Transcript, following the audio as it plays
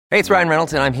Hey, it's Ryan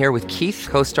Reynolds, and I'm here with Keith,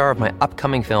 co-star of my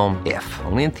upcoming film, If,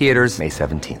 only in theaters May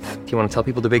 17th. Do you want to tell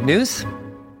people the big news?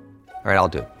 All right, I'll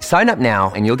do it. Sign up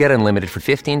now and you'll get unlimited for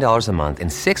 $15 a month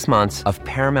and 6 months of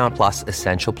Paramount Plus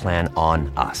Essential Plan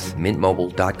on us.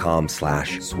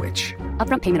 MintMobile.com/switch.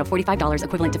 Upfront payment of $45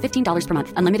 equivalent to $15 per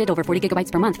month. Unlimited over 40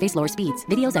 gigabytes per month. Face lower speeds.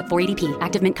 Videos at 480p.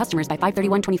 Active Mint customers by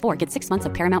 531.24 get 6 months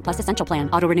of Paramount Plus Essential Plan.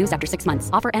 Auto renews after 6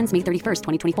 months. Offer ends May 31st,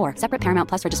 2024. Separate Paramount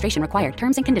Plus registration required.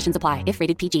 Terms and conditions apply if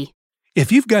rated PG. If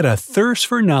you've got a thirst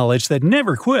for knowledge that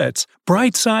never quits,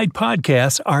 Brightside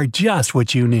Podcasts are just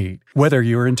what you need. Whether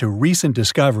you're into recent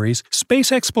discoveries, space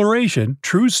exploration,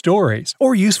 true stories,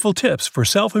 or useful tips for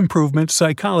self-improvement,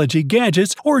 psychology,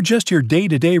 gadgets, or just your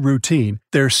day-to-day routine,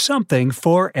 there's something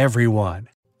for everyone.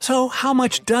 So how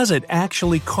much does it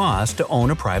actually cost to own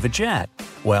a private jet?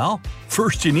 Well,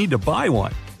 first you need to buy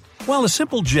one. While a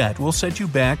simple jet will set you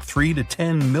back $3 to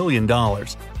 $10 million,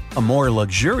 a more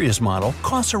luxurious model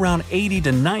costs around $80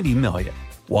 to $90 million.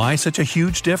 Why such a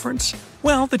huge difference?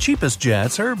 Well, the cheapest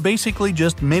jets are basically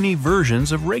just mini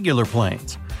versions of regular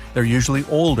planes. They're usually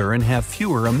older and have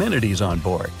fewer amenities on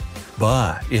board.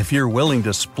 But if you're willing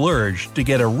to splurge to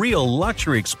get a real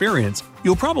luxury experience,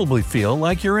 you'll probably feel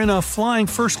like you're in a flying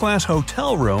first-class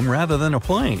hotel room rather than a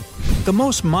plane. The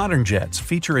most modern jets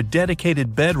feature a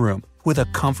dedicated bedroom with a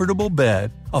comfortable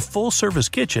bed, a full-service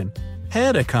kitchen,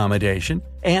 head accommodation,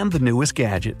 and the newest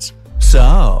gadgets.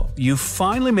 So, you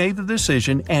finally made the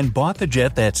decision and bought the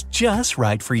jet that's just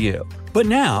right for you. But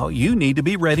now, you need to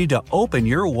be ready to open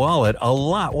your wallet a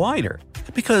lot wider,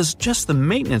 because just the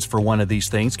maintenance for one of these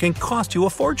things can cost you a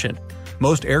fortune.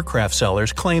 Most aircraft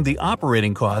sellers claim the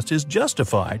operating cost is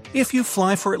justified if you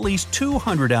fly for at least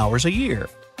 200 hours a year.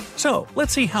 So,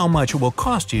 let's see how much it will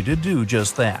cost you to do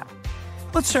just that.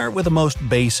 Let's start with the most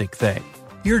basic thing.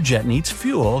 Your jet needs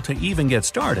fuel to even get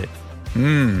started.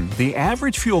 The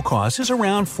average fuel cost is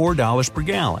around $4 per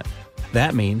gallon.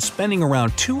 That means spending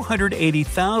around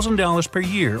 $280,000 per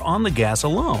year on the gas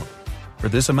alone. For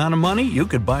this amount of money, you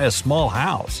could buy a small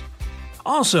house.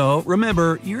 Also,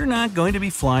 remember, you're not going to be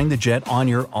flying the jet on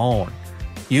your own.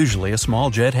 Usually, a small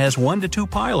jet has 1 to 2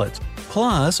 pilots,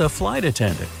 plus a flight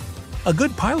attendant. A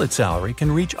good pilot salary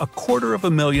can reach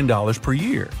 $250,000 per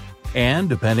year. And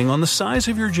depending on the size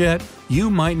of your jet, you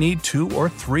might need 2 or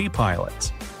 3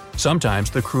 pilots. Sometimes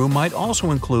the crew might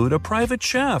also include a private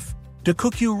chef to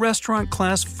cook you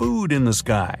restaurant-class food in the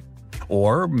sky,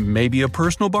 or maybe a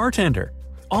personal bartender.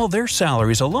 All their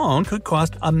salaries alone could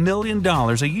cost $1 million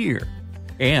a year.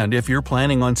 And if you're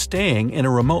planning on staying in a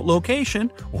remote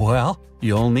location, well,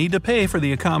 you'll need to pay for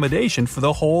the accommodation for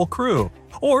the whole crew,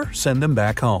 or send them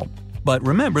back home. But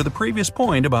remember the previous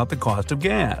point about the cost of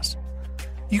gas.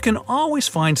 You can always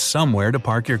find somewhere to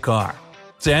park your car.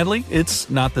 Sadly, it's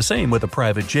not the same with a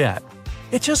private jet.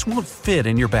 It just won't fit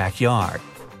in your backyard.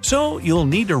 So you'll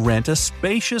need to rent a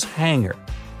spacious hangar.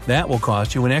 That will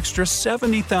cost you an extra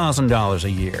 $70,000 a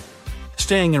year.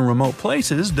 Staying in remote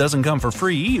places doesn't come for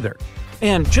free either.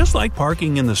 And just like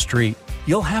parking in the street,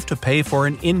 you'll have to pay for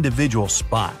an individual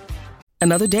spot.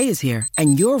 Another day is here,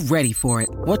 and you're ready for it.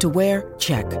 What to wear?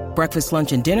 Check. Breakfast,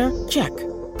 lunch, and dinner? Check.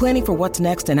 Planning for what's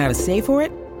next and how to save for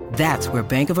it? That's where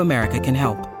Bank of America can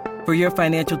help. For your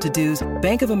financial to-dos,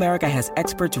 Bank of America has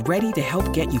experts ready to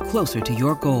help get you closer to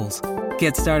your goals.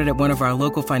 Get started at one of our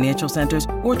local financial centers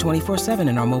or 24/7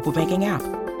 in our mobile banking app.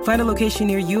 Find a location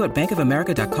near you at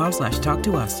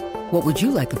bankofamerica.com/talktous. What would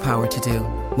you like the power to do?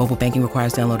 Mobile banking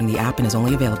requires downloading the app and is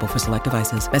only available for select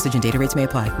devices. Message and data rates may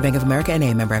apply. Bank of America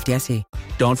N.A., member FDIC.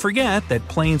 Don't forget that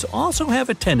planes also have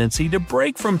a tendency to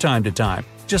break from time to time,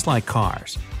 just like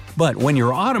cars. But when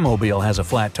your automobile has a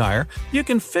flat tire, you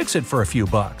can fix it for a few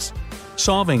bucks.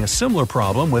 Solving a similar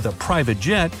problem with a private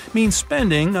jet means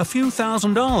spending a few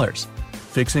 $1,000s.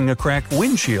 Fixing a cracked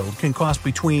windshield can cost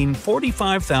between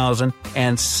 $45,000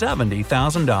 and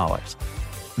 $70,000.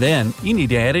 Then you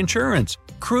need to add insurance,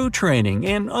 crew training,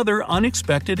 and other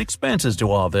unexpected expenses to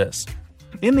all this.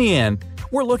 In the end,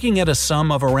 we're looking at a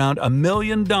sum of around $1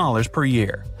 million per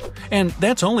year. And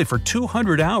that's only for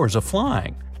 200 hours of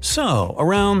flying. So,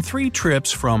 around 3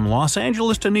 trips from Los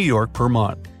Angeles to New York per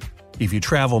month. If you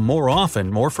travel more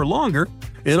often or for longer,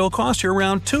 it'll cost you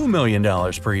around $2 million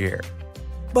per year.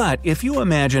 But if you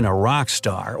imagine a rock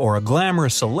star or a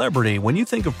glamorous celebrity when you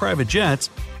think of private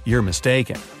jets, you're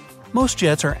mistaken. Most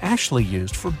jets are actually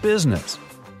used for business.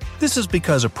 This is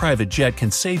because a private jet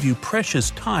can save you precious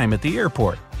time at the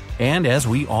airport. And as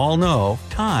we all know,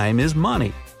 time is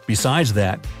money. Besides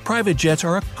that, private jets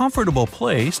are a comfortable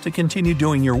place to continue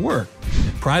doing your work.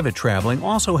 Private traveling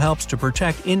also helps to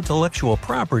protect intellectual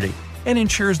property and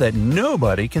ensures that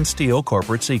nobody can steal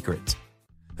corporate secrets.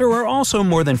 There are also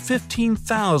more than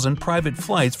 15,000 private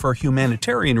flights for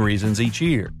humanitarian reasons each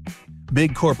year.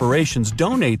 Big corporations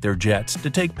donate their jets to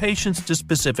take patients to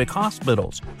specific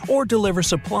hospitals or deliver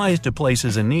supplies to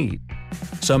places in need.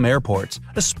 Some airports,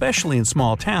 especially in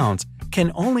small towns,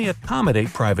 can only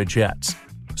accommodate private jets.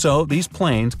 So these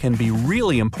planes can be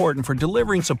really important for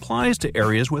delivering supplies to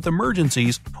areas with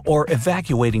emergencies or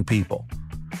evacuating people.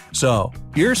 So,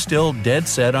 you're still dead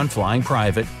set on flying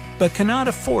private, but cannot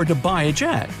afford to buy a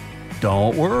jet.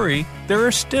 Don't worry, there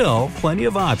are still plenty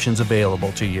of options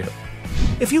available to you.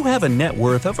 If you have a net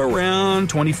worth of around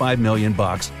 $25 million,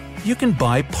 you can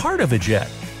buy part of a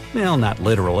jet. Well, not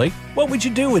literally. What would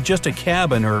you do with just a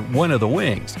cabin or one of the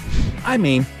wings? I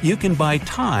mean, you can buy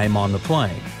time on the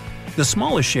plane. The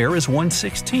smallest share is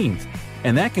 1/16th,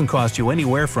 and that can cost you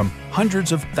anywhere from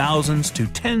hundreds of thousands to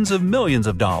tens of millions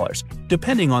of dollars,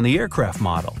 depending on the aircraft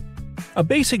model. A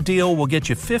basic deal will get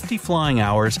you 50 flying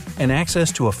hours and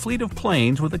access to a fleet of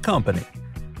planes with a company.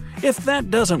 If that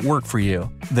doesn't work for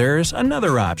you, there's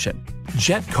another option: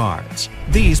 jet cards.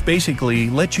 These basically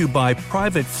let you buy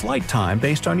private flight time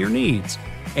based on your needs,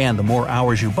 and the more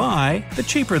hours you buy, the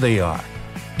cheaper they are.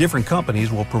 Different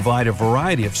companies will provide a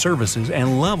variety of services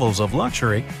and levels of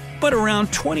luxury, but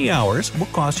around 20 hours will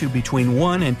cost you between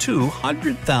 $100,000 and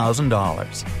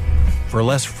 $200,000. For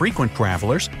less frequent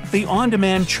travelers, the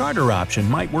on-demand charter option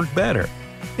might work better.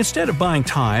 Instead of buying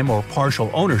time or partial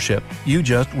ownership, you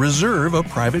just reserve a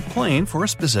private plane for a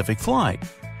specific flight.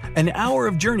 An hour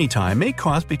of journey time may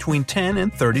cost between $10,000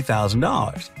 and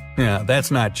 $30,000. Yeah,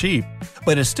 that's not cheap,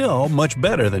 but it's still much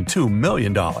better than $2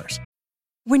 million.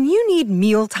 When you need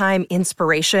mealtime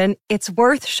inspiration, it's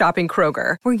worth shopping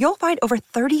Kroger, where you'll find over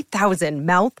 30,000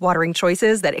 mouth-watering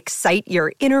choices that excite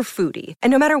your inner foodie. And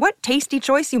no matter what tasty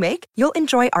choice you make, you'll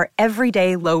enjoy our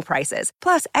everyday low prices,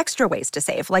 plus extra ways to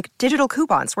save, like digital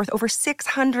coupons worth over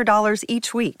 $600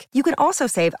 each week. You can also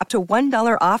save up to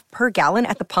 $1 off per gallon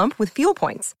at the pump with fuel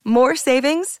points. More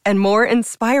savings and more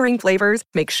inspiring flavors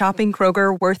make shopping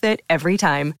Kroger worth it every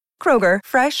time. Kroger,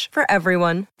 fresh for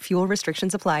everyone. Fuel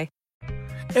restrictions apply.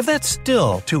 If that's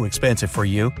still too expensive for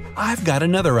you, I've got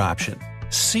another option: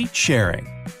 seat sharing.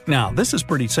 Now, this is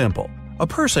pretty simple. A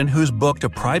person who's booked a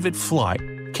private flight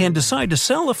can decide to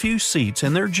sell a few seats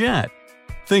in their jet.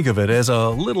 Think of it as a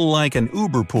little like an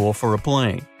Uber pool for a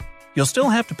plane. You'll still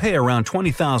have to pay around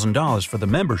 $20,000 for the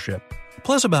membership,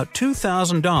 plus about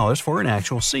 $2,000 for an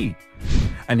actual seat.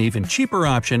 An even cheaper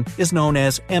option is known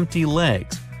as empty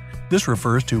legs. This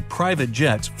refers to private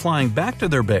jets flying back to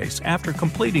their base after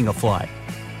completing a flight.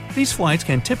 These flights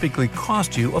can typically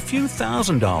cost you a few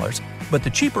 $1,000s, but the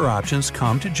cheaper options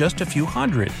come to just a few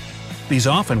hundred. These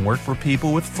often work for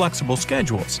people with flexible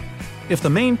schedules. If the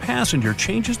main passenger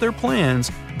changes their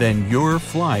plans, then your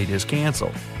flight is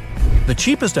canceled. The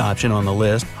cheapest option on the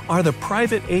list are the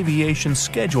private aviation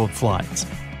scheduled flights.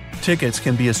 Tickets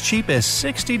can be as cheap as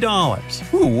 $60.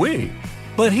 Woo-wee!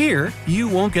 But here, you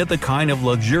won't get the kind of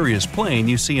luxurious plane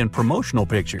you see in promotional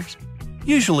pictures.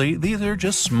 Usually, these are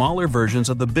just smaller versions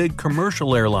of the big commercial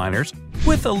airliners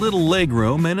with a little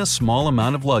legroom and a small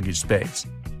amount of luggage space.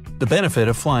 The benefit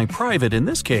of flying private in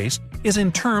this case is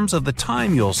in terms of the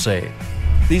time you'll save.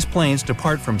 These planes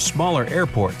depart from smaller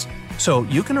airports, so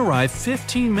you can arrive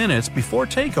 15 minutes before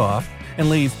takeoff and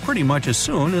leave pretty much as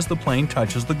soon as the plane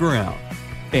touches the ground.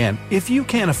 And if you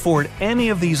can't afford any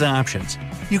of these options,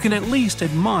 you can at least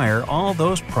admire all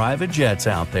those private jets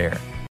out there.